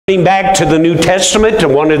Back to the New Testament, to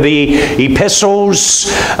one of the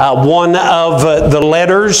epistles, one of the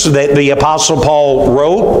letters that the Apostle Paul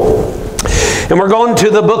wrote. And we're going to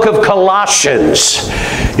the book of Colossians.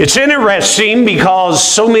 It's interesting because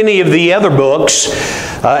so many of the other books,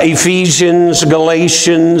 Ephesians,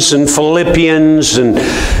 Galatians, and Philippians, and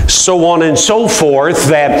so on and so forth,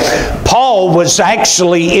 that Paul was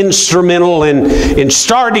actually instrumental in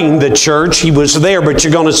starting the church. He was there, but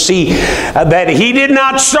you're going to see that he did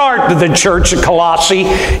not start the church at Colossae.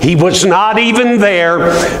 He was not even there,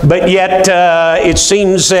 but yet it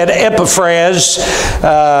seems that Epaphras,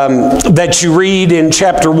 that you read in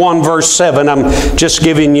chapter 1, verse 7, I'm just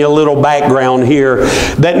giving you a little background here,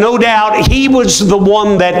 that no doubt he was the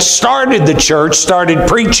one that started the church, started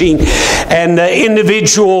preaching, and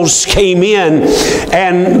individuals came in,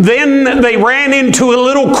 and then they ran into a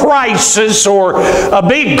little crisis, or a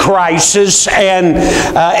big crisis, and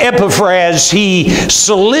Epaphras, he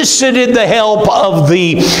solicited the help of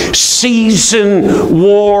the seasoned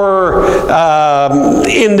war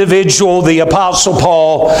individual, the Apostle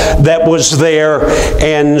Paul, that was there,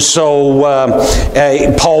 and so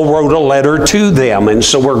Paul wrote a letter to them, and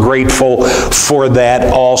so we're grateful for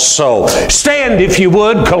that also. Stand, if you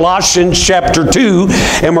would, Colossians chapter 2,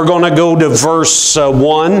 and we're going to go to verse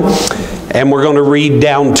 1, and we're going to read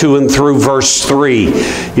down to and through verse 3.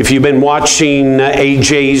 If you've been watching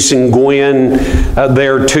AJ's and Gwen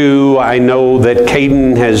there too, I know that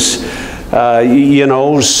Caden has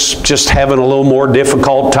just having a little more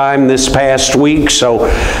difficult time this past week, so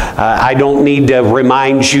I don't need to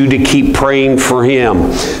remind you to keep praying for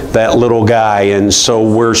him, that little guy, and so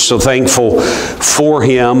we're so thankful for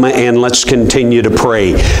him, and let's continue to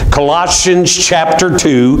pray. Colossians chapter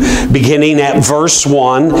 2, beginning at verse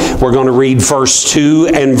 1, we're going to read verse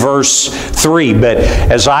 2 and verse 3, but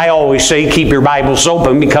as I always say, keep your Bibles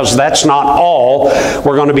open, because that's not all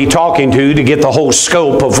we're going to be talking to get the whole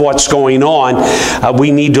scope of what's going on.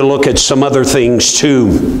 We need to look at some other things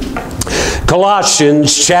too.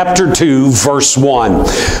 Colossians chapter 2, verse 1.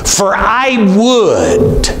 For I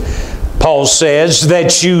would, Paul says,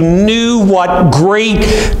 that you knew what great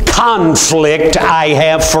conflict I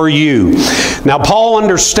have for you. Now, Paul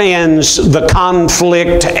understands the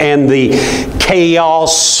conflict and the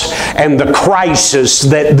chaos and the crisis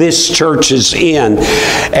that this church is in.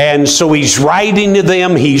 And so he's writing to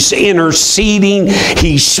them, he's interceding,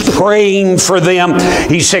 he's praying for them.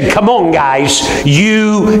 He said, come on, guys,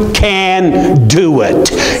 you can do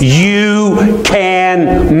it. You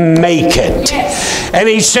can make it. And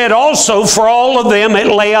he said also for all of them at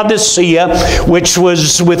Laodicea, which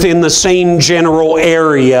was within the same general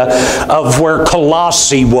area of where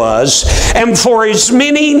Colossae was, and for as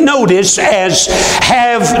many, notice, as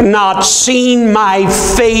have not seen my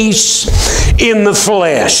face in the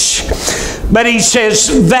flesh. But he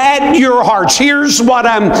says that your hearts, here's what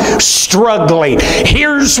I'm struggling.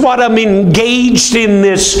 Here's what I'm engaged in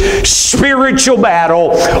this spiritual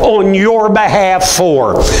battle on your behalf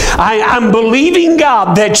for. I'm believing,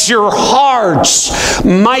 God, that your hearts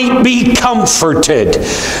might be comforted,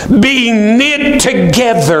 being knit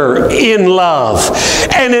together in love,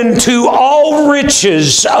 and into all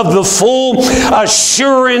riches of the full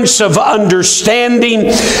assurance of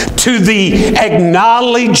understanding, to the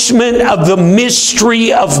acknowledgement of the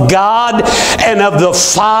mystery of God and of the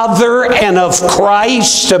Father and of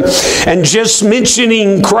Christ. And just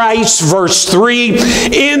mentioning Christ, verse 3,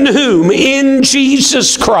 in whom, in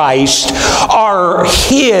Jesus Christ, are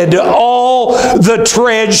hid all the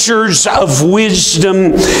treasures of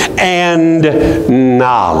wisdom and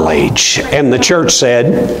knowledge. And the church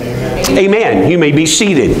said, Amen. You may be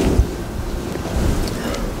seated.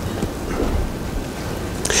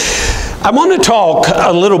 I want to talk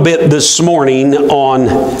a little bit this morning on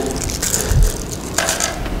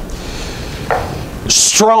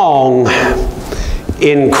strong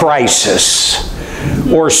in crisis,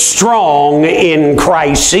 or strong in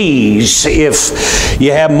crises, if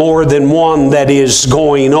you have more than one that is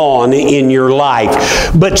going on in your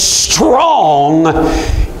life, but strong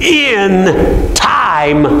in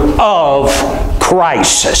time of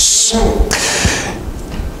crisis.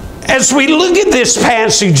 As we look at this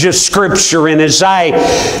passage of Scripture, and as I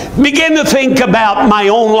begin to think about my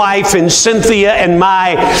own life and Cynthia and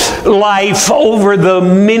my life over the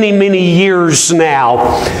many, many years now,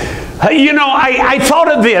 I thought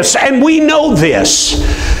of this, and we know this,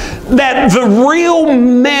 that the real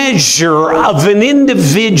measure of an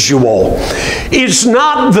individual is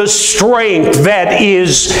not the strength that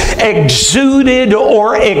is exuded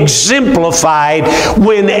or exemplified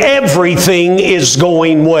when everything is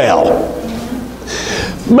going well.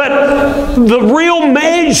 But the real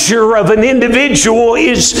measure of an individual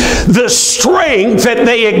is the strength that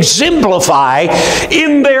they exemplify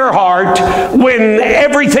in their heart when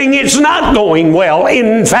everything is not going well.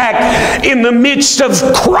 In fact, in the midst of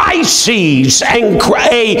crises and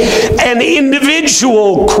an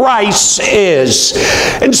individual crisis.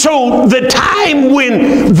 And so the time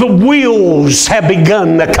when the wheels have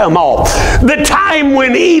begun to come off, the time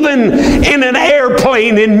when even in an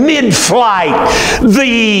airplane in mid-flight,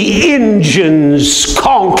 the engines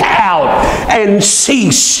conk out and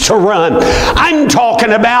cease to run. I'm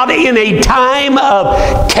talking about in a time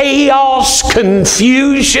of chaos,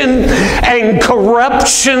 confusion, and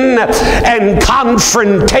corruption, and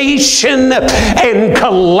confrontation, and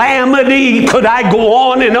calamity. Could I go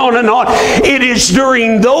on and on and on? It is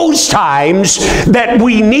during those times that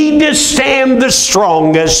we need to stand the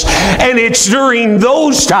strongest, and it's during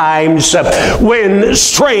those times when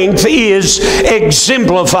strength is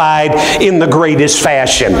exemplified in the greatest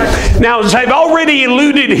fashion. Now, as I've already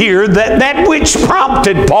alluded here, that which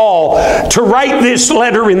prompted Paul to write this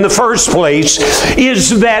letter in the first place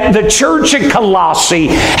is that the church at Colossae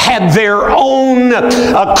had their own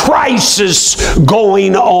crisis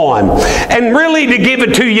going on. And really, to give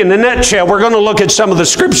it to you in a nutshell, we're going to look at some of the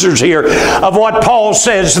scriptures here of what Paul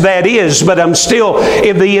says that is, but I'm still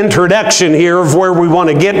in the introduction here of where we want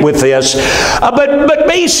to get with this. But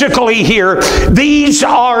basically here, these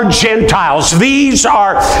are Gentiles. These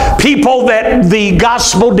are people that the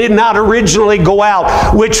gospel did not originally go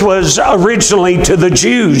out, which was originally to the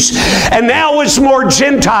Jews. And now as more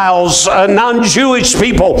Gentiles, non-Jewish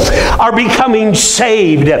people, are becoming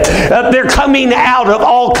saved, they're coming out of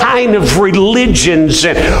all kind of religions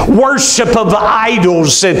and worship of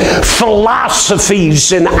idols and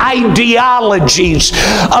philosophies and ideologies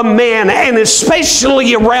of man. And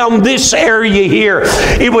especially around this area here,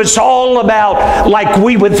 it was all about, like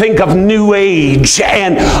we would think of New Age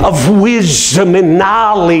and of wisdom and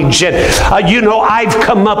knowledge. And, I've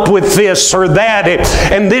come up with this or that,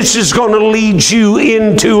 and this is going to lead you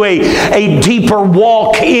into a deeper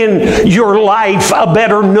walk in your life, a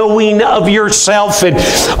better knowing of yourself, and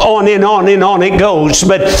on and on and on it goes.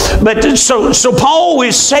 But so Paul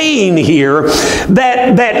is saying here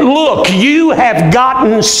that look, you have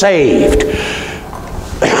gotten saved.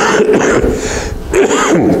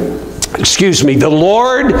 Excuse me, the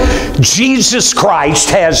Lord Jesus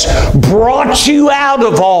Christ has brought you out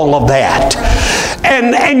of all of that.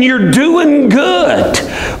 And you're doing good.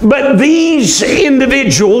 But these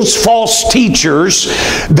individuals, false teachers,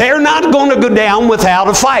 they're not going to go down without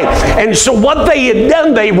a fight. And so what they had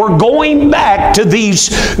done, they were going back to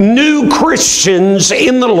these new Christians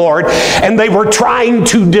in the Lord, and they were trying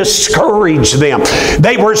to discourage them.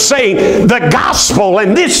 They were saying the gospel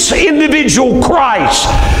and this individual Christ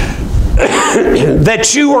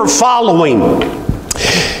that you are following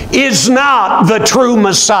is not the true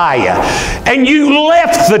Messiah. And you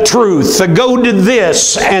left the truth to go to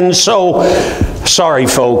this. And so, sorry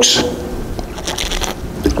folks.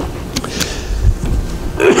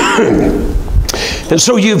 And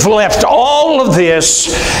so you've left all of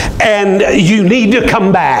this, and you need to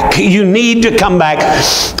come back. You need to come back.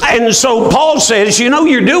 And so Paul says,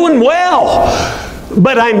 you're doing well.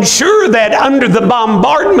 But I'm sure that under the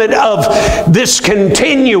bombardment of this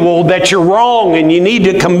continual that you're wrong and you need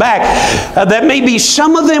to come back, that maybe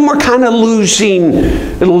some of them were kind of losing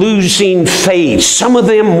faith. Some of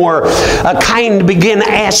them were begin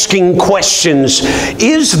asking questions.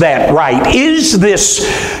 Is that right? Is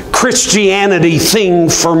this Christianity thing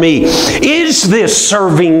for me? Is this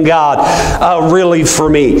serving God really for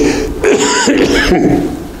me?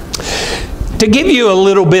 To give you a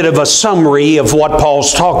little bit of a summary of what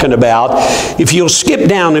Paul's talking about, if you'll skip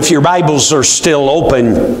down, if your Bibles are still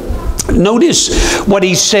open, notice what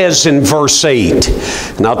he says in verse 8.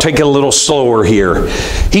 And I'll take it a little slower here.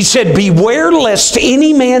 He said, beware lest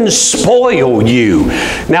any man spoil you.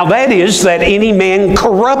 Now that is that any man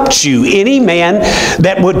corrupts you. Any man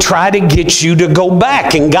that would try to get you to go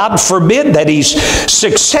back. And God forbid that he's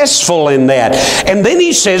successful in that. And then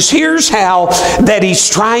he says, here's how that he's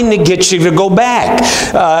trying to get you to go back.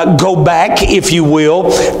 Go back, if you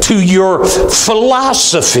will, to your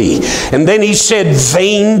philosophy. And then he said,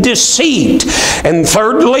 vain deceit. And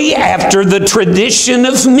thirdly, after the tradition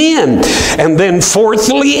of men. And then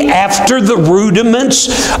fourthly, after the rudiments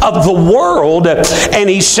of the world. And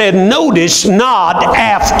he said, notice, not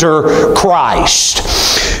after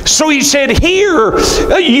Christ. So he said, here,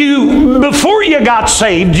 before you got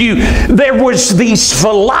saved, there was these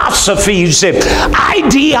philosophies,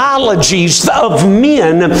 ideologies of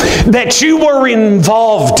men that you were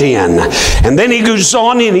involved in. And then he goes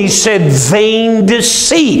on and he said, vain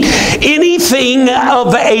deceit. Anything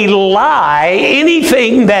of a lie,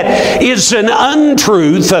 anything that is an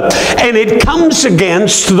untruth, and it comes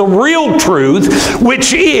against the real truth,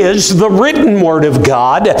 which is the written Word of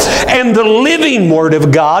God and the living Word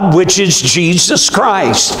of God, which is Jesus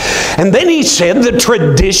Christ. And then he said the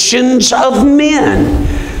traditions of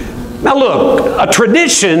men. Now look, a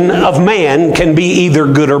tradition of man can be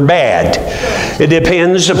either good or bad. It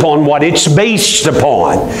depends upon what it's based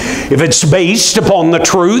upon. If it's based upon the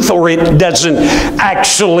truth, or it doesn't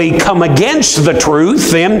actually come against the truth,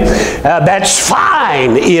 then that's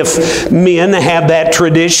fine if men have that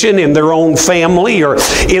tradition in their own family or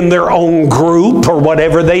in their own group or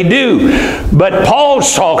whatever they do. But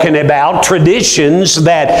Paul's talking about traditions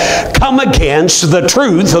that come against the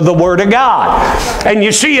truth of the Word of God. And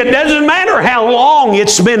you see, it doesn't matter how long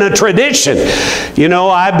it's been a tradition. You know,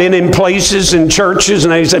 I've been in places and churches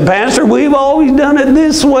and they say, Pastor, we've always done it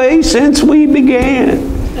this way since we began.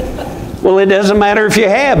 Well, it doesn't matter if you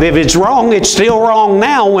have. If it's wrong, it's still wrong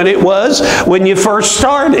now when it was when you first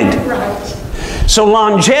started. Right. So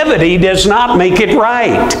longevity does not make it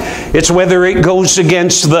right. It's whether it goes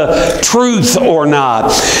against the truth or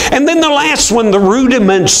not. And then the last one, the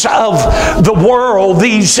rudiments of the world.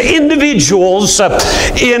 These individuals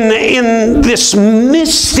in this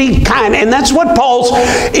mystic kind, and that's what Paul's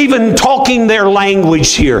even talking their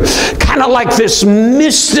language here. Kind of like this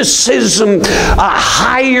mysticism,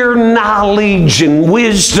 higher knowledge and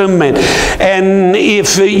wisdom. And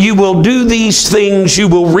if you will do these things, you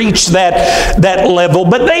will reach that level.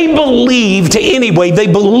 But they believed anyway, they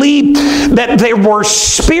believed that there were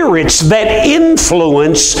spirits that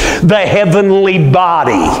influence the heavenly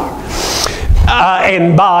body.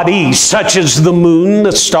 And bodies such as the moon,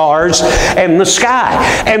 the stars, and the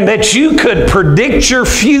sky. And that you could predict your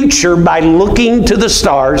future by looking to the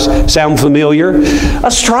stars. Sound familiar?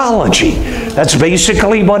 Astrology. That's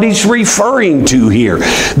basically what he's referring to here.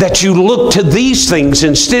 That you look to these things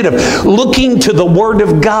instead of looking to the Word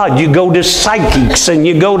of God. You go to psychics and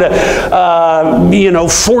you go to,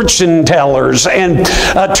 fortune tellers and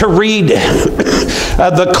to read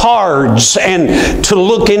the cards and to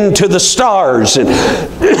look into the stars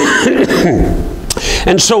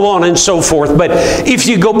and so on and so forth. But if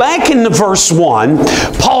you go back into verse 1,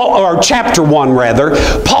 chapter 1 rather,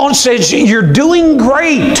 Paul says, you're doing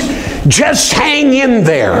great. Just hang in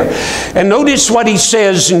there. And notice what he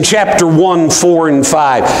says in chapter 1, 4, and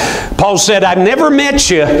 5. Paul said, I've never met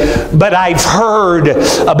you, but I've heard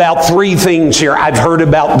about three things here. I've heard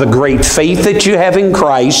about the great faith that you have in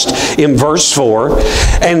Christ in verse 4,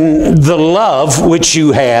 and the love which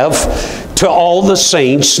you have to all the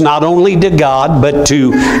saints, not only to God, but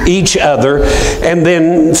to each other. And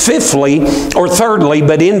then thirdly,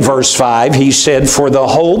 but in verse 5, he said, for the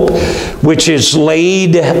hope which is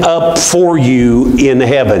laid up for you in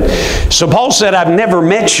heaven. So Paul said, I've never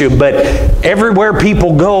met you, but everywhere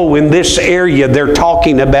people go in this area, they're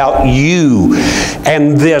talking about you.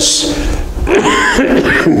 And this,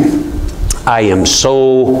 I am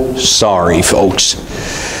so sorry, folks.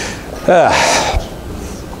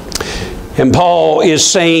 And Paul is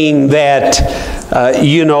saying that,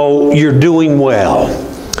 you're doing well.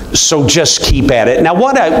 So just keep at it. Now,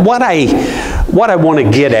 what I want to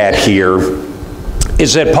get at here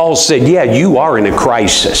is that Paul said, yeah, you are in a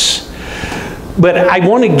crisis. But I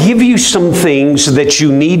want to give you some things that you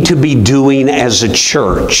need to be doing as a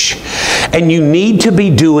church. And you need to be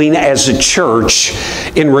doing as a church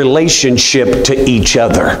in relationship to each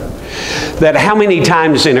other. That how many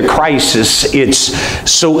times in a crisis it's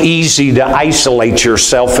so easy to isolate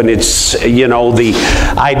yourself, and it's, the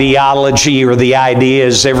ideology or the idea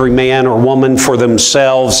is every man or woman for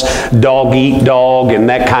themselves, dog eat dog, and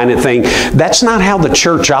that kind of thing. That's not how the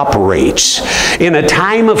church operates. In a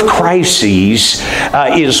time of crises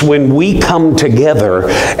is when we come together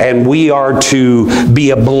and we are to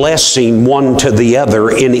be a blessing one to the other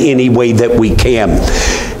in any way that we can.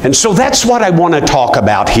 And so that's what I want to talk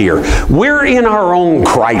about here. We're in our own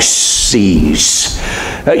crises.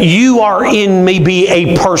 You are in maybe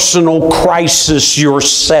a personal crisis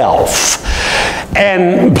yourself.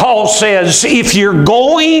 And Paul says, if you're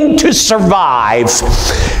going to survive,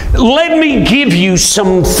 let me give you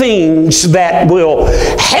some things that will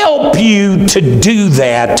help you to do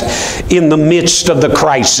that in the midst of the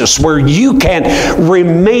crisis, where you can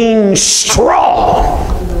remain strong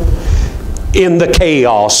in the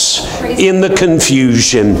chaos, in the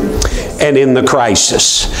confusion, and in the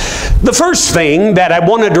crisis. The first thing that I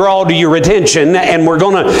want to draw to your attention, and we're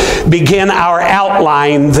going to begin our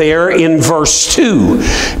outline there in verse 2,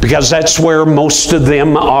 because that's where most of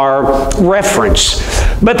them are referenced.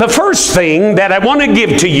 But the first thing that I want to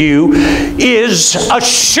give to you is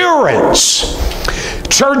assurance.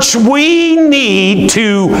 Church, we need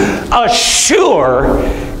to assure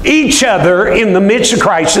each other in the midst of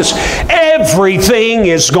crisis, everything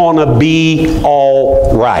is going to be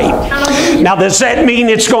all right. Now, does that mean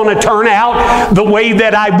it's going to turn out the way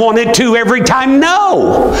that I want it to every time?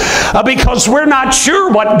 No. Because we're not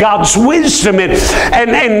sure what God's wisdom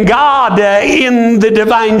and God in the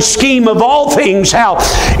divine scheme of all things, how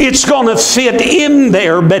it's going to fit in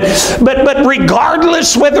there. But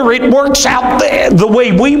regardless whether it works out the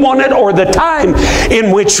way we want it or the time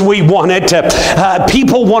in which we want it,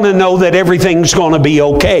 people want to know that everything's going to be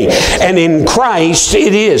okay. And in Christ,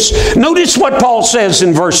 it is. Notice what Paul says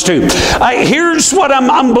in verse 2. Here's what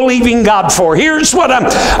I'm believing God for. Here's what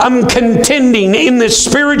I'm contending in this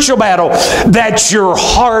spiritual battle, that your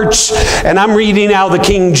hearts, and I'm reading out the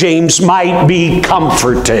King James, might be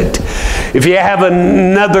comforted. If you have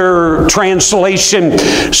another translation,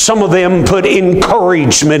 some of them put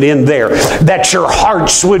encouragement in there, that your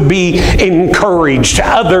hearts would be encouraged.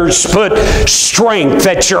 Others put strength,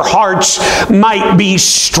 that your hearts might be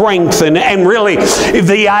strengthened. And really,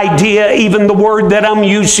 the idea, even the word that I'm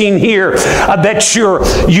using here, that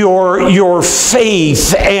your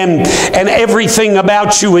faith and everything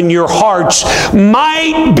about you in your hearts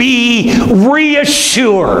might be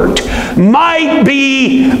reassured, might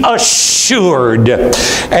be assured,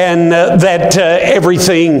 and that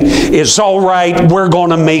everything is all right. We're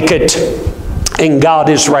going to make it, and God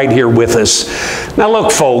is right here with us. Now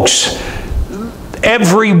look, folks,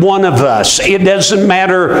 every one of us, it doesn't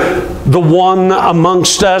matter the one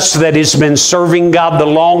amongst us that has been serving God the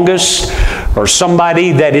longest, or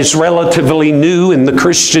somebody that is relatively new in the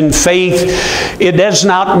Christian faith. It does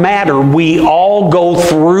not matter. We all go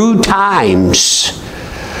through times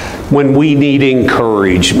when we need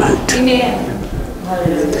encouragement. Amen.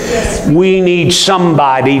 We need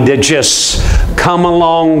somebody to just come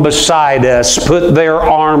along beside us, put their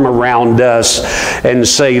arm around us, and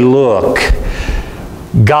say, look,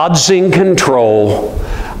 God's in control.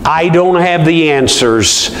 I don't have the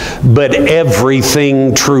answers, but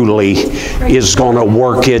everything truly is going to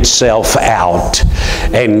work itself out.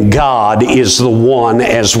 And God is the one,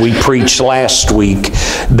 as we preached last week,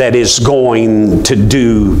 that is going to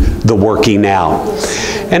do the working out.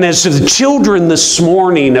 And as the children this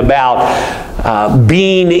morning about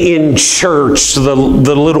being in church, the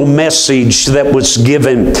little message that was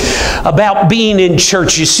given about being in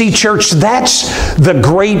church. You see, church, that's the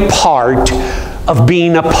great part of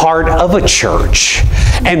being a part of a church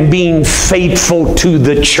and being faithful to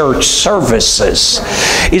the church services,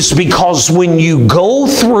 is because when you go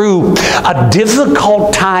through a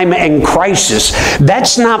difficult time and crisis,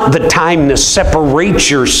 that's not the time to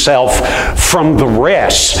separate yourself from the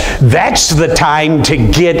rest. That's the time to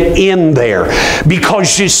get in there.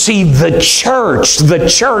 Because you see, the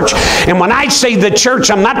church, and when I say the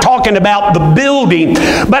church, I'm not talking about the building,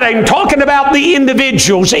 but I'm talking about the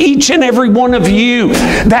individuals, each and every one of you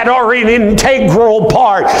that are an integral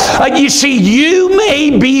part. You see, you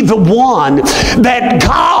may be the one that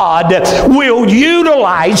God will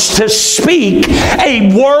utilize to speak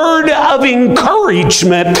a word of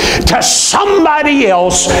encouragement to somebody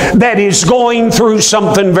else that is going through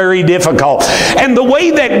something very difficult. And the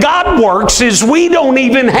way that God works is we don't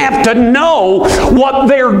even have to know what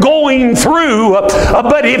they're going through,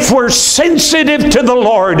 but if we're sensitive to the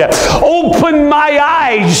Lord, open my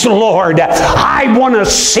eyes, Lord, I want to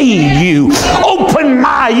see you. Open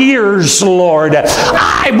my ears, Lord,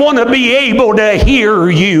 I want to be able to hear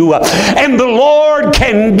you. And the Lord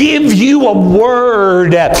can give you a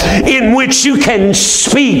word in which you can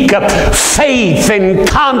speak faith and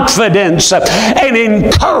confidence and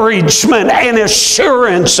encouragement and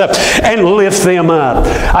assurance and lift them up.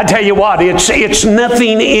 I tell you what, it's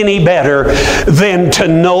nothing any better than to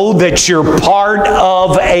know that you're part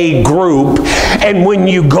of a group, and when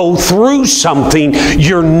you go through something,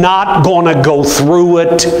 you're not going to go through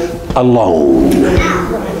it alone.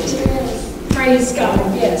 Praise God,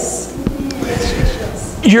 yes.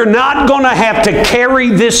 You're not going to have to carry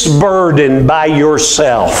this burden by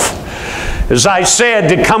yourself. As I said,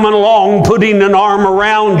 to coming along, putting an arm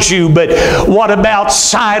around you, but what about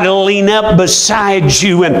sidling up beside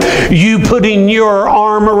you and you putting your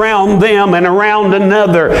arm around them and around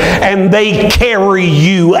another, and they carry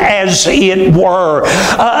you as it were?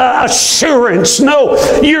 Assurance. No,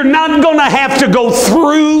 you're not going to have to go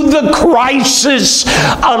through the crisis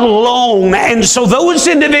alone. And so those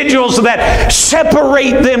individuals that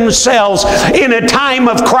separate themselves in a time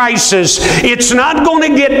of crisis, it's not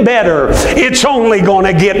going to get better. It's only going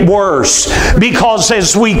to get worse, because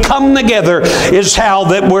as we come together is how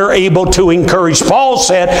that we're able to encourage. Paul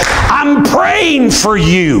said, I'm praying for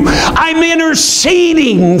you. I'm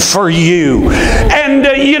interceding for you. And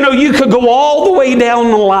you could go all the way down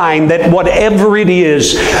the line, that whatever it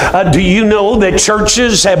is, do you know that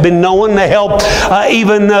churches have been known to help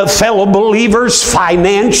even fellow believers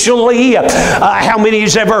financially? How many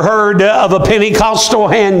has ever heard of a Pentecostal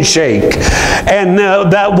handshake? And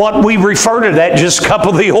that what we refer to that, just a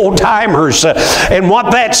couple of the old timers. And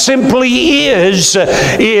what that simply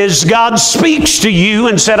is God speaks to you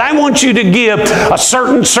and said, I want you to give a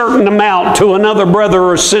certain amount to another brother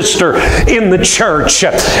or sister in the church.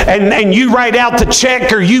 And you write out the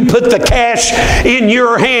check, or you put the cash in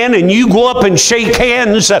your hand, and you go up and shake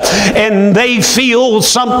hands, and they feel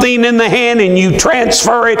something in the hand, and you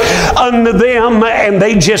transfer it unto them, and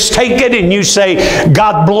they just take it, and you say,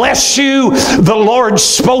 God bless you. The Lord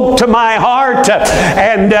spoke to my heart,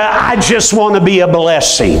 and I just want to be a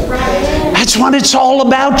blessing. That's what it's all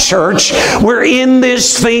about, church. We're in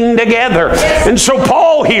this thing together. And so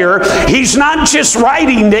Paul here, he's not just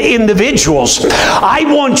writing to individuals. I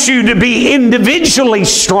want you to be individually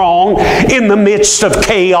strong in the midst of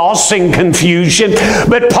chaos and confusion.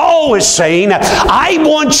 But Paul is saying, I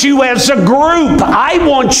want you as a group, I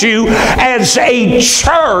want you as a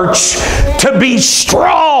church to be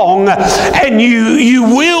strong, and you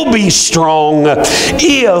will be strong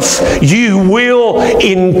if you will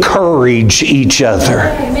encourage each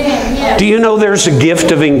other. Do you know there's a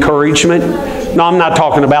gift of encouragement? No, I'm not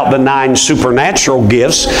talking about the 9 supernatural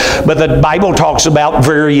gifts, but the Bible talks about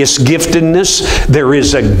various giftedness. There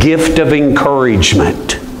is a gift of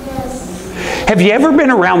encouragement. Have you ever been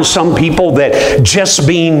around some people that just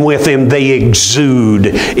being with them, they exude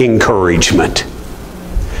encouragement?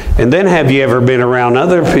 And then have you ever been around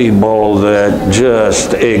other people that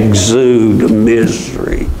just exude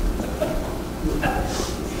misery?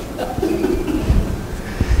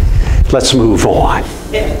 Let's move on.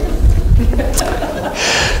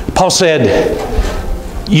 Paul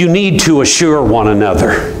said, you need to assure one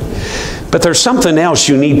another. But there's something else,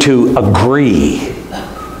 you need to agree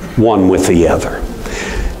one with the other.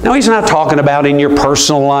 Now, he's not talking about in your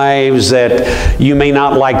personal lives that you may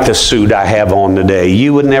not like the suit I have on today.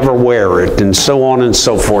 You would never wear it, and so on and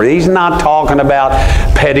so forth. He's not talking about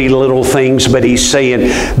petty little things, but he's saying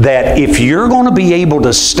that if you're going to be able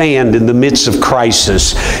to stand in the midst of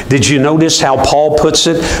crisis, did you notice how Paul puts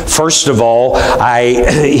it? First of all,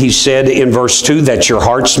 he said in verse 2 that your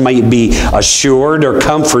hearts may be assured or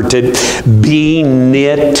comforted, be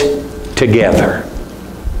knit together.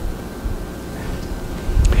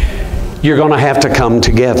 You're going to have to come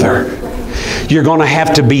together. You're going to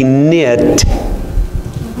have to be knit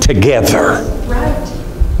together. Right.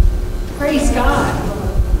 Praise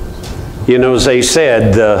God. You know, as they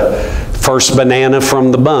said, the first banana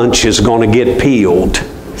from the bunch is going to get peeled.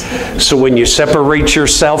 So when you separate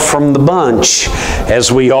yourself from the bunch,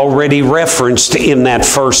 as we already referenced in that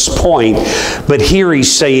first point, but here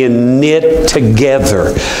he's saying knit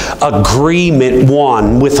together, agreement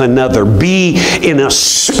one with another, be in a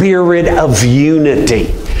spirit of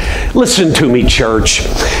unity. Listen to me, church.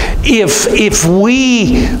 If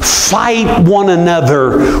we fight one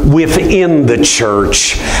another within the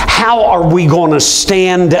church, how are we going to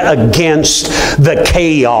stand against the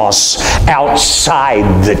chaos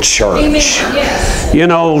outside the church? Amen. Yes. You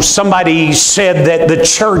know, somebody said that the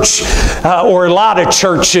church, or a lot of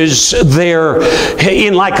churches, they're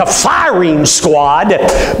in like a firing squad,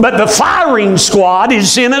 but the firing squad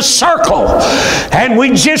is in a circle, and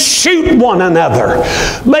we just shoot one another.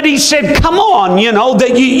 But he said, come on, you know,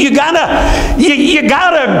 that you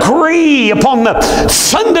gotta agree upon the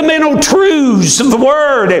fundamental truths of the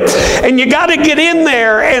Word, and you gotta get in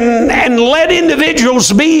there and let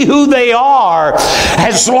individuals be who they are,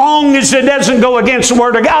 as long as it doesn't go against the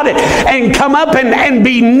Word of God, and come up and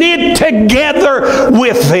be knit together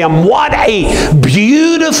with them. What a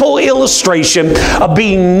beautiful illustration of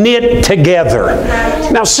being knit together.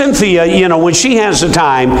 Now, Cynthia, you know, when she has the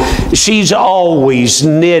time, she's always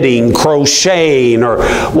knitting, crocheting, or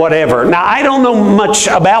whatever. Now, I don't know much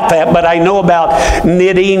about that, but I know about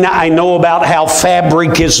knitting. I know about how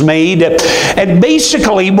fabric is made. And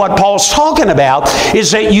basically what Paul's talking about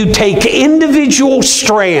is that you take individual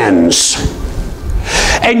strands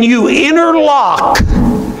and you interlock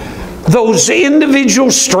those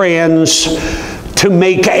individual strands to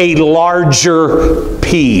make a larger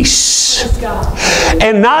piece.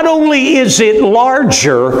 And not only is it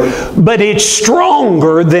larger, but it's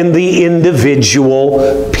stronger than the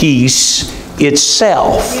individual piece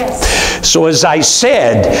itself. So as I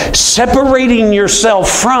said, separating yourself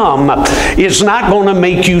from is not going to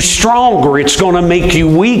make you stronger. It's going to make you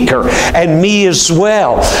weaker, and me as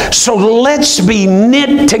well. So let's be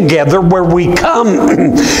knit together where we come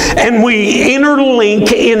and we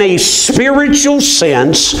interlink in a spiritual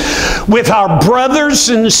sense with our brothers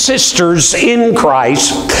and sisters in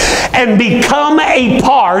Christ and become a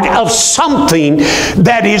part of something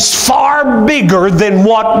that is far bigger than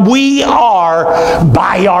what we are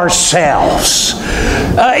by ourselves.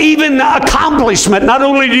 Even accomplishment, not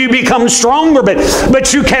only do you become stronger,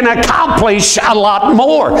 but you can accomplish a lot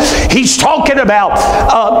more. He's talking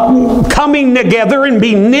about coming together and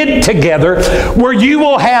be knit together where you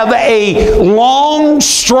will have a long,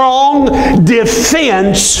 strong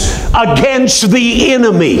defense against the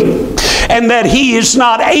enemy, and that he is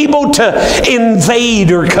not able to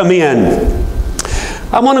invade or come in.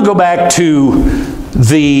 I want to go back to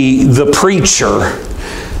the preacher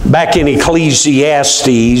back in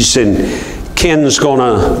Ecclesiastes, and Ken's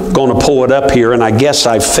gonna pull it up here, and I guess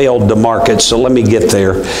I failed to mark it, so let me get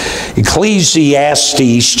there.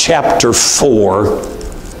 Ecclesiastes chapter 4.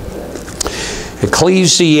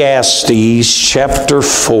 Ecclesiastes chapter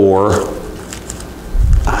 4.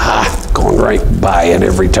 Going right by it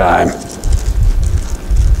every time.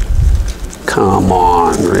 Come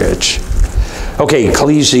on, Rich. Okay,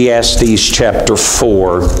 Ecclesiastes chapter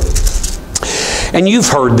 4. And you've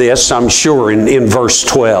heard this, I'm sure, in verse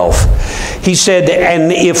 12. He said,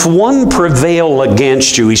 and if one prevail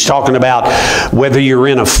against you, he's talking about whether you're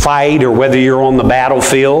in a fight or whether you're on the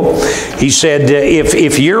battlefield. He said,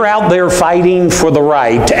 if you're out there fighting for the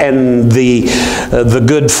right and the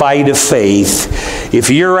good fight of faith, if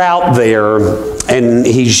you're out there, and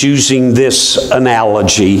he's using this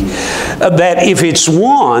analogy, that if it's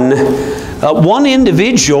one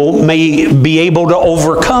individual may be able to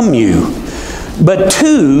overcome you, but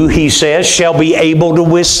two, he says, shall be able to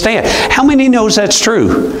withstand. How many knows that's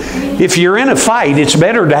true? If you're in a fight, it's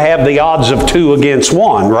better to have the odds of 2 against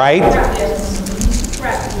 1, right?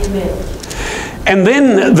 And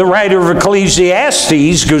then the writer of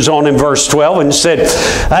Ecclesiastes goes on in verse 12 and said,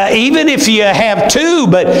 even if you have 2,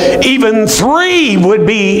 but even 3 would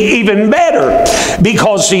be even better.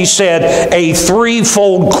 Because he said, a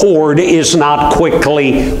threefold cord is not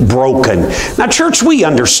quickly broken. Now, church, we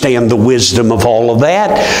understand the wisdom of all of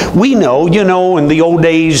that. We know, in the old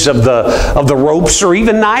days of the ropes, or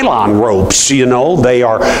even nylon ropes, they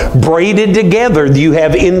are braided together. You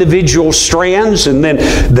have individual strands, and then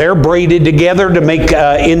they're braided together to make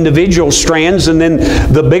individual strands, and then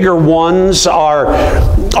the bigger ones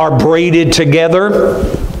are braided together.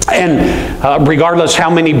 And regardless how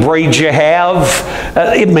many braids you have,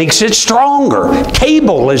 it makes it stronger.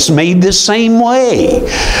 Cable is made the same way.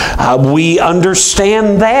 We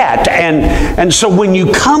understand that. And so when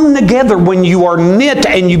you come together, when you are knit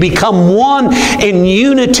and you become one in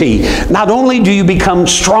unity, not only do you become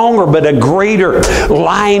stronger, but a greater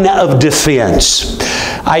line of defense.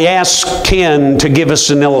 I asked Ken to give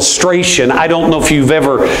us an illustration. I don't know if you've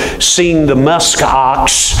ever seen the musk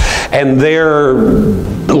ox and their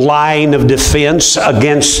line of defense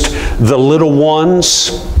against the little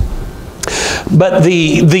ones. But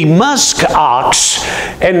the musk ox,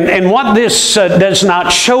 and what this does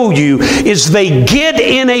not show you, is they get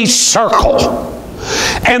in a circle.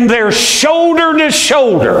 And they're shoulder to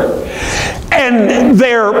shoulder. And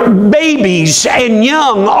their babies and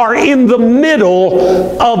young are in the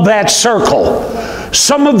middle of that circle.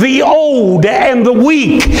 Some of the old and the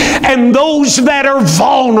weak and those that are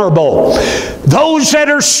vulnerable. Those that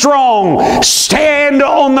are strong stand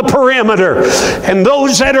on the perimeter, and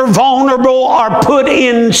those that are vulnerable are put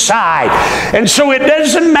inside. And so it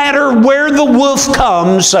doesn't matter where the wolf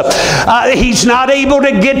comes. He's not able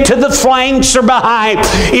to get to the flanks or behind.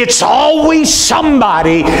 It's always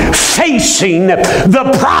somebody facing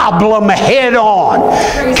the problem head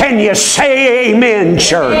on. Can you say amen,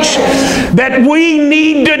 church? That we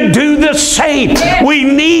need to do the same. We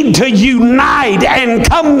need to unite and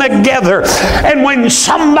come together. And when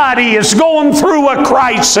somebody is going through a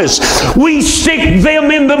crisis, we stick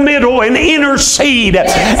them in the middle and intercede,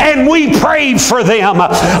 and we pray for them.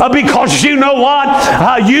 Because you know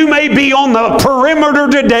what? You may be on the perimeter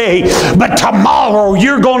today, but tomorrow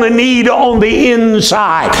you're going to need on the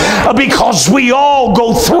inside. Because we all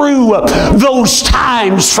go through those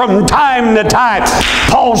times from time to time.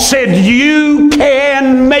 Paul said, you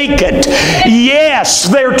can make it. Yes,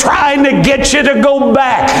 they're trying to get you to go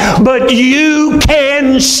back, but you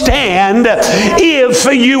can stand if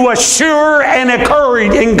you assure and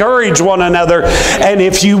encourage one another, and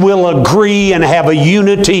if you will agree and have a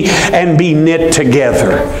unity and be knit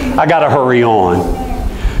together. I got to hurry on.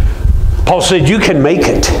 Paul said, you can make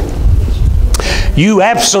it. You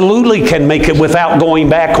absolutely can make it without going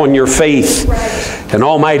back on your faith in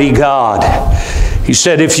Almighty God. He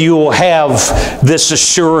said, if you will have this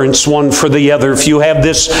assurance one for the other, if you have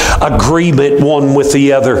this agreement one with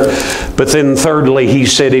the other. But then thirdly, he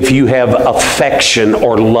said, if you have affection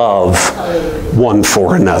or love one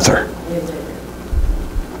for another.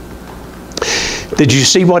 Did you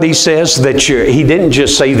see what he says? He didn't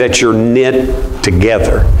just say that you're knit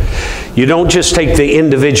together. You don't just take the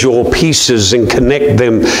individual pieces and connect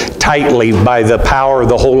them tightly by the power of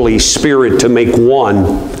the Holy Spirit to make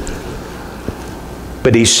one.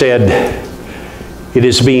 But he said, it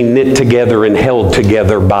is being knit together and held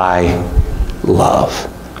together by love.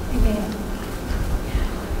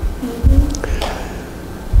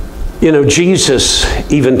 You know, Jesus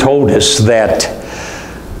even told us that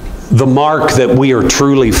the mark that we are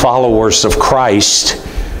truly followers of Christ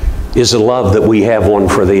is a love that we have one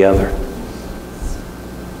for the other.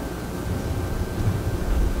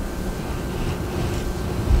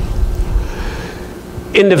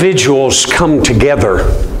 Individuals come together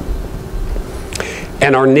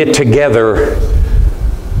and are knit together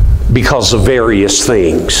because of various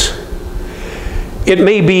things. It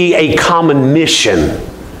may be a common mission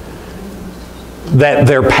that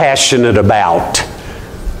they're passionate about,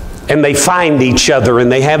 and they find each other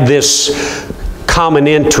and they have this common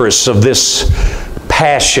interest of this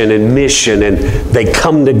passion and mission, and they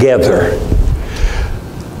come together.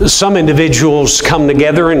 Some individuals come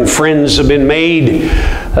together and friends have been made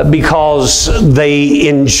because they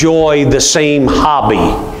enjoy the same hobby,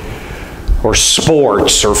 or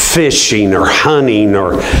sports, or fishing, or hunting,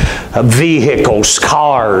 or vehicles,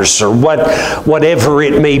 cars, or whatever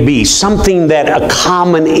it may be. Something that a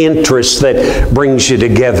common interest that brings you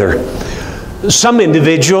together. Some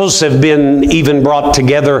individuals have been even brought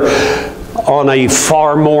together on a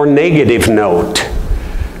far more negative note.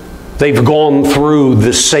 They've gone through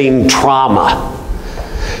the same trauma.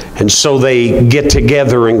 And so they get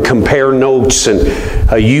together and compare notes,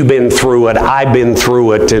 and you've been through it, I've been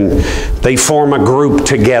through it, and they form a group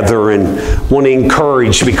together and want to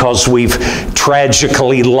encourage because we've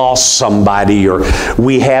tragically lost somebody, or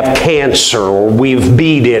we have cancer, or we've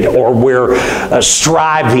beat it, or we're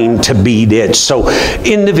striving to beat it. So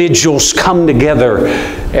individuals come together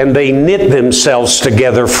and they knit themselves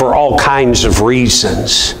together for all kinds of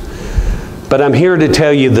reasons. But I'm here to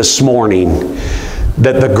tell you this morning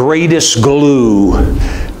that the greatest glue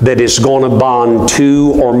that is going to bond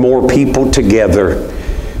two or more people together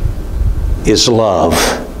is love,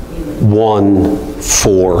 one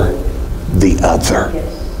for the other.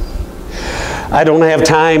 I don't have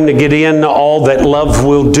time to get into all that love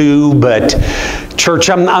will do, but church,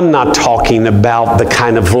 I'm not talking about the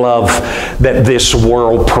kind of love that this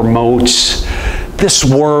world promotes. This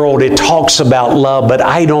world, it talks about love, but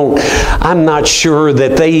I'm not sure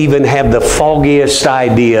that they even have the foggiest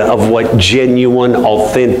idea of what genuine,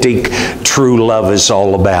 authentic, true love is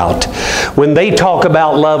all about. When they talk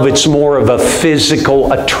about love, it's more of a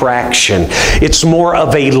physical attraction. It's more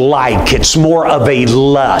of a like. It's more of a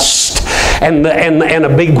lust. And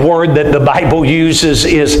a big word that the Bible uses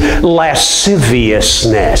is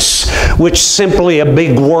lasciviousness, which simply a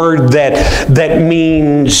big word that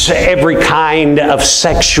means every kind of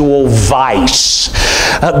sexual vice.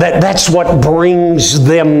 That's what brings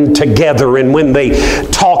them together, and when they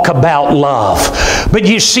talk about love. But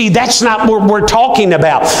you see, that's not what we're talking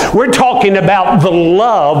about. We're talking about the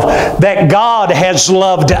love that God has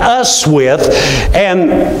loved us with,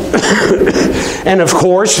 and of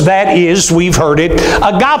course that is, we've heard it,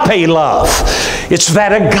 agape love. It's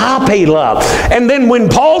that agape love. And then when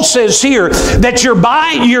Paul says here that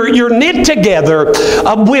you're knit together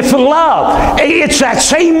with love, it's that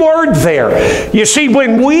same word there. You see,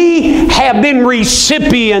 when we have been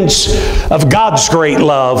recipients of God's great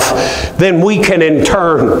love, then we can in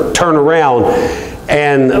turn around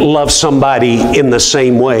and love somebody in the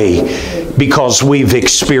same way because we've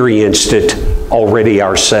experienced it already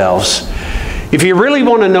ourselves. If you really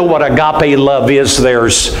want to know what agape love is,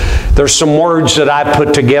 there's some words that I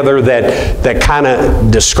put together that kind of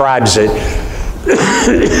describes it.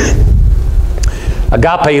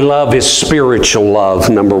 Agape love is spiritual love,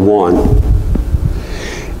 number one.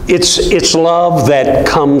 It's love that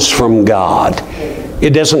comes from God.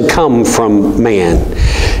 It doesn't come from man.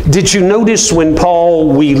 Did you notice when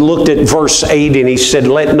we looked at verse 8 and he said,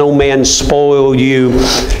 let no man spoil you,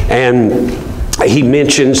 and he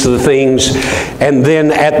mentions the things, and then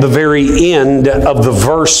at the very end of the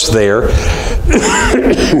verse there,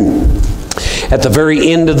 at the very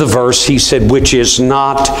end of the verse, he said, which is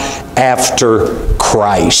not after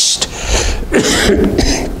Christ.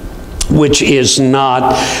 Which is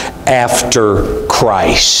not after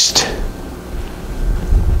Christ.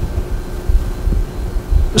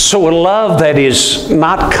 So a love that is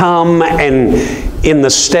not come and in the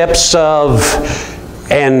steps of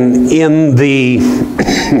and in the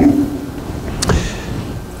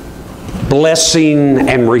blessing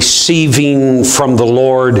and receiving from the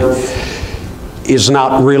Lord is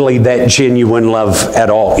not really that genuine love at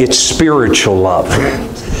all. It's spiritual love.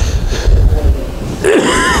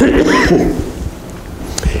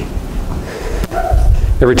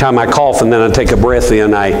 Every time I cough and then I take a breath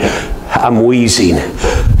in, I'm wheezing.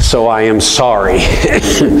 So I am sorry.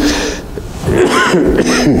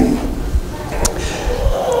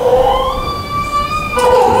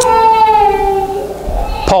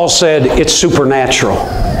 Paul said it's supernatural.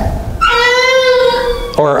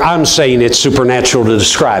 Or I'm saying it's supernatural to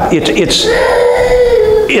describe.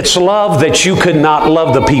 It's love that you could not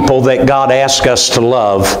love the people that God asked us to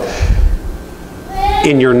love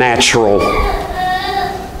in your natural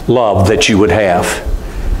love that you would have.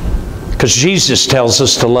 Because Jesus tells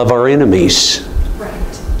us to love our enemies.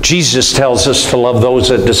 Jesus tells us to love those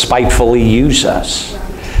that despitefully use us.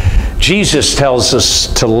 Jesus tells us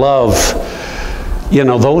to love,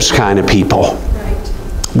 those kind of people.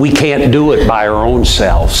 We can't do it by our own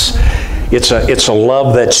selves. It's a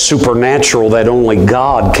love that's supernatural, that only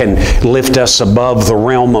God can lift us above the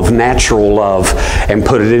realm of natural love and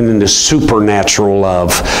put it into supernatural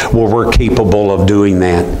love where we're capable of doing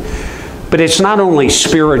that. But it's not only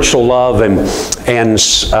spiritual love and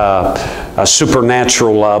a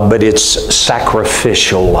supernatural love, but it's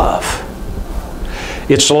sacrificial love.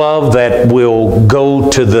 It's love that will go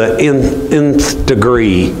to the nth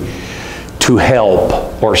degree to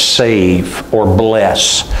help or save or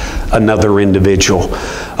bless another individual,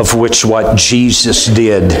 of which what Jesus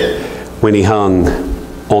did when he hung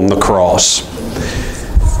on the cross.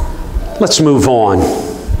 Let's move on.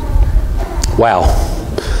 Wow.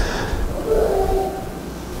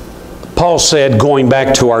 Paul said, going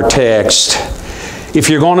back to our text, if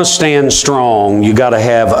you're going to stand strong, you got to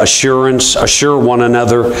have assurance, assure one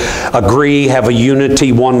another, agree, have a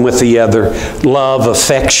unity one with the other, love,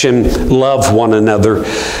 affection, love one another.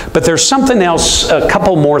 But there's something else, a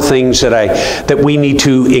couple more things that we need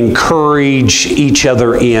to encourage each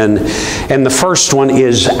other in. And the first one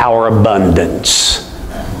is our abundance.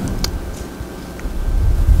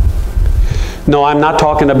 No, I'm not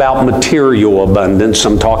talking about material abundance.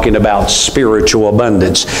 I'm talking about spiritual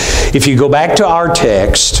abundance. If you go back to our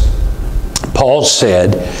text, Paul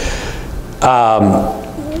said,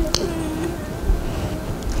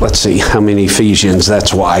 let's see, how many Ephesians?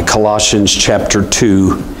 That's why. Colossians chapter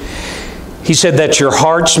 2. He said that your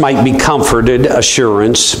hearts might be comforted,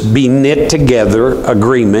 assurance, be knit together,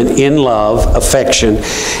 agreement, in love, affection,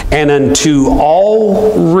 and unto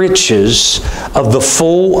all riches of the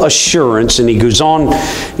full assurance. And he goes on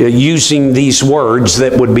using these words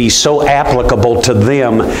that would be so applicable to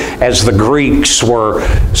them, as the Greeks were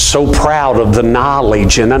so proud of the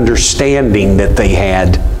knowledge and understanding that they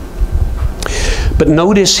had. But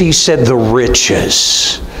notice he said the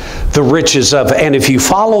riches. The riches of, and if you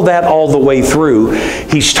follow that all the way through,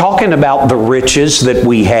 he's talking about the riches that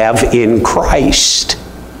we have in Christ.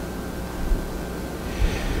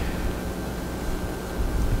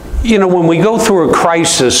 When we go through a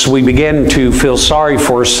crisis, we begin to feel sorry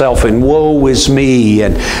for ourselves, and woe is me,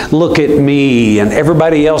 and look at me, and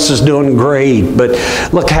everybody else is doing great, but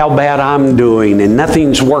look how bad I'm doing, and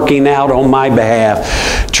nothing's working out on my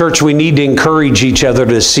behalf. Church, we need to encourage each other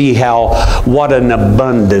to see what an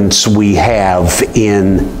abundance we have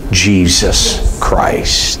in Jesus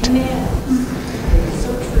Christ.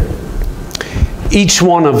 Each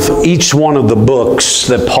one of the books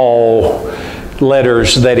that Paul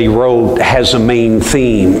letters that he wrote has a main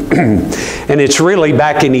theme. And it's really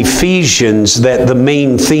back in Ephesians that the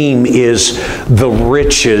main theme is the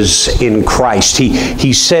riches in Christ.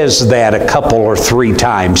 He says that a couple or three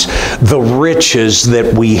times. The riches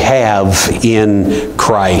that we have in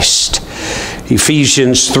Christ.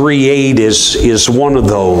 Ephesians 3:8 is one of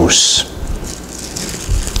those.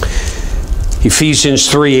 Ephesians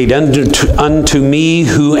 3:8, unto me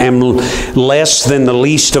who am less than the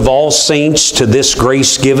least of all saints, to this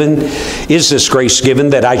grace given, is this grace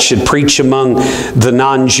given, that I should preach among the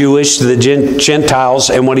non-Jewish, the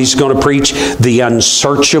Gentiles, and what he's going to preach, the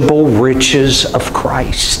unsearchable riches of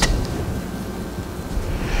Christ.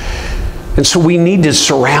 And so we need to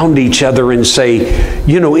surround each other and say,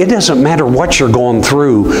 you know, it doesn't matter what you're going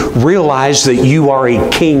through. Realize that you are a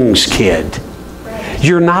king's kid.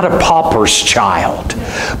 You're not a pauper's child,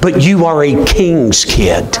 but you are a king's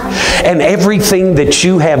kid. And everything that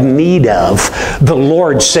you have need of, the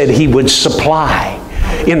Lord said he would supply.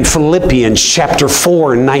 In Philippians chapter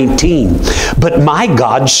 4:19, but my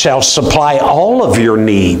God shall supply all of your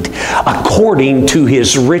need according to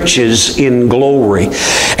his riches in glory.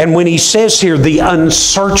 And when he says here the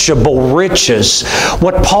unsearchable riches,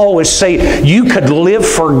 what Paul is saying, you could live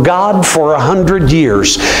for God for 100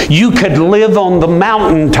 years. You could live on the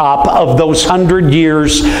mountaintop of those 100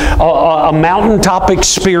 years, a mountaintop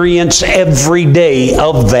experience every day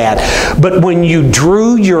of that. But when you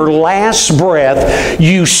drew your last breath,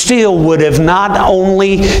 you still would have not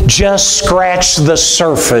only just scratched the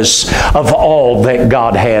surface of all that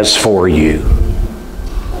God has for you.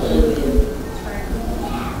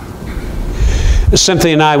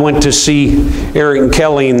 Cynthia and I went to see Eric and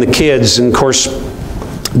Kelly and the kids, and of course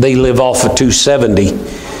they live off of 270.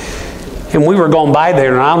 And we were going by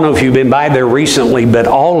there, and I don't know if you've been by there recently, but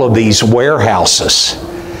all of these warehouses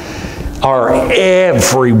are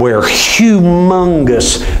everywhere,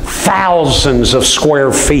 humongous, thousands of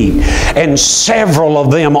square feet, and several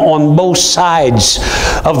of them on both sides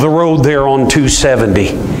of the road there on 270.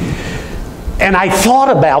 And I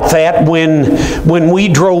thought about that when we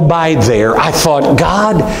drove by there. I thought,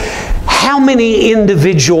 God, how many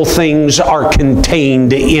individual things are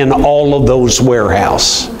contained in all of those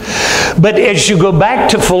warehouses? But as you go back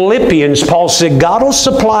to Philippians, Paul said, God will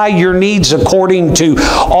supply your needs according to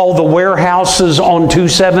all the warehouses on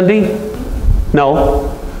 270?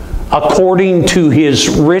 No. According to his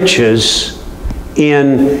riches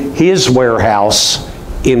in his warehouse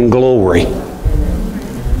in glory.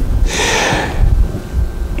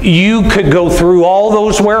 You could go through all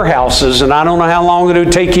those warehouses, and I don't know how long it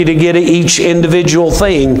would take you to get each individual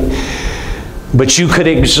thing, but you could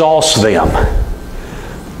exhaust them.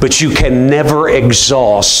 But you can never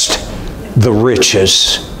exhaust the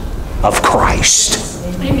riches of Christ.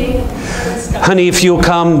 Amen. Honey, if you'll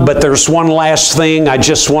come, but there's one last thing. I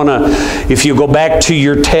just want to, if you go back to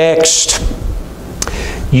your text,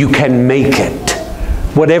 you can make it.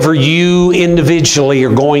 Whatever you individually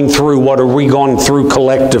are going through, what are we going through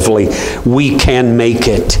collectively, we can make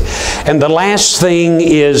it. And the last thing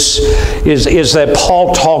is that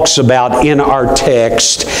Paul talks about in our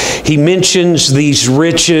text. He mentions these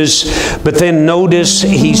riches, but then notice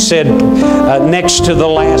he said next to the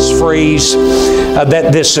last phrase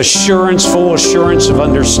that this assurance, full assurance of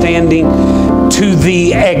understanding, to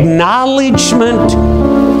the acknowledgement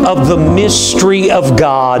of the mystery of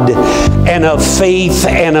God and of faith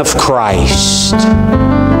and of Christ.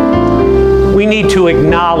 We need to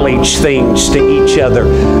acknowledge things to each other.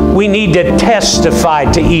 We need to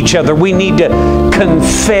testify to each other. We need to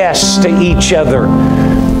confess to each other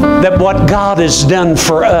that what God has done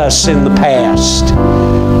for us in the past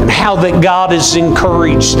and how that God has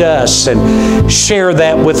encouraged us, and share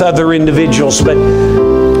that with other individuals. But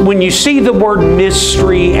when you see the word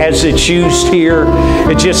mystery as it's used here,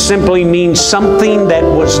 it just simply means something that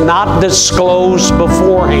was not disclosed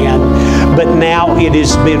beforehand, but now it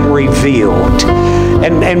has been revealed.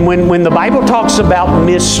 And when the Bible talks about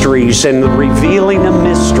mysteries and the revealing of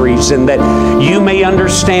mysteries, and that you may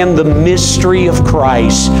understand the mystery of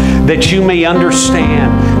Christ, that you may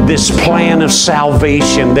understand this plan of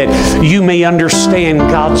salvation, that you may understand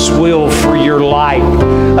God's will for your life,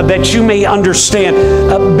 that you may understand,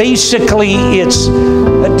 basically it's,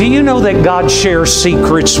 do you know that God shares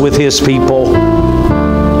secrets with His people?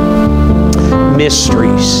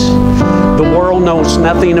 Mysteries. The world knows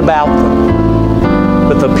nothing about them.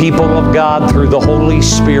 But the people of God, through the Holy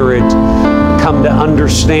Spirit, come to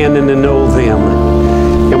understand and to know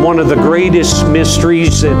them. And one of the greatest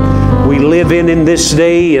mysteries that we live in this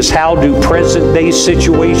day is how do present day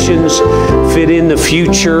situations fit into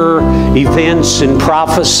future events and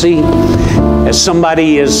prophecy. As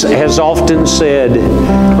somebody has often said,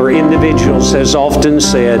 or individuals has often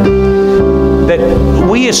said, that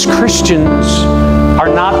we as Christians are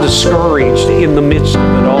not discouraged in the midst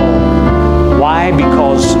of it all. Why?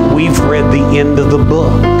 Because we've read the end of the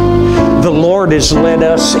book. The Lord has led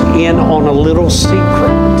us in on a little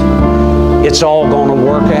secret. It's all going to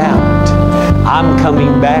work out. I'm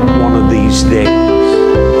coming back one of these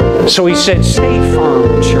days. So he said, stay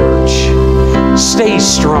firm, church. Stay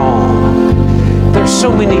strong. There's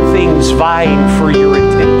so many things vying for your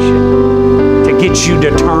attention to get you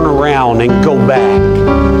to turn around and go back.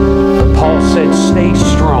 But Paul said, stay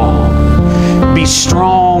strong. Be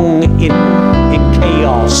strong in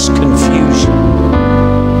chaos, confusion.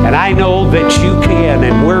 And I know that you can,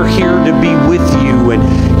 and we're here to be with you,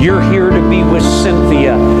 and you're here to be with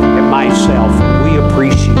Cynthia and myself, and we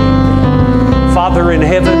appreciate that. Father in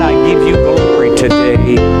heaven, I give you glory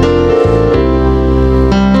today.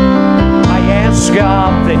 I ask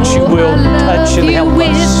God that you will touch and help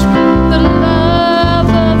us.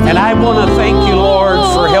 And I want to thank you, Lord,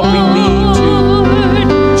 for helping me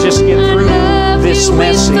to just get through this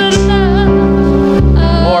message.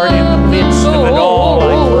 Lord, in the midst of it all,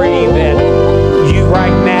 I pray that you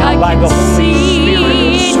right now, by the Holy Spirit,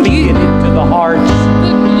 will speak it into the hearts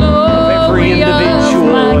of every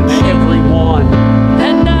individual and everyone.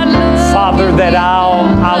 Father, that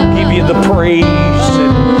I'll give you the praise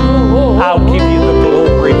and I'll give you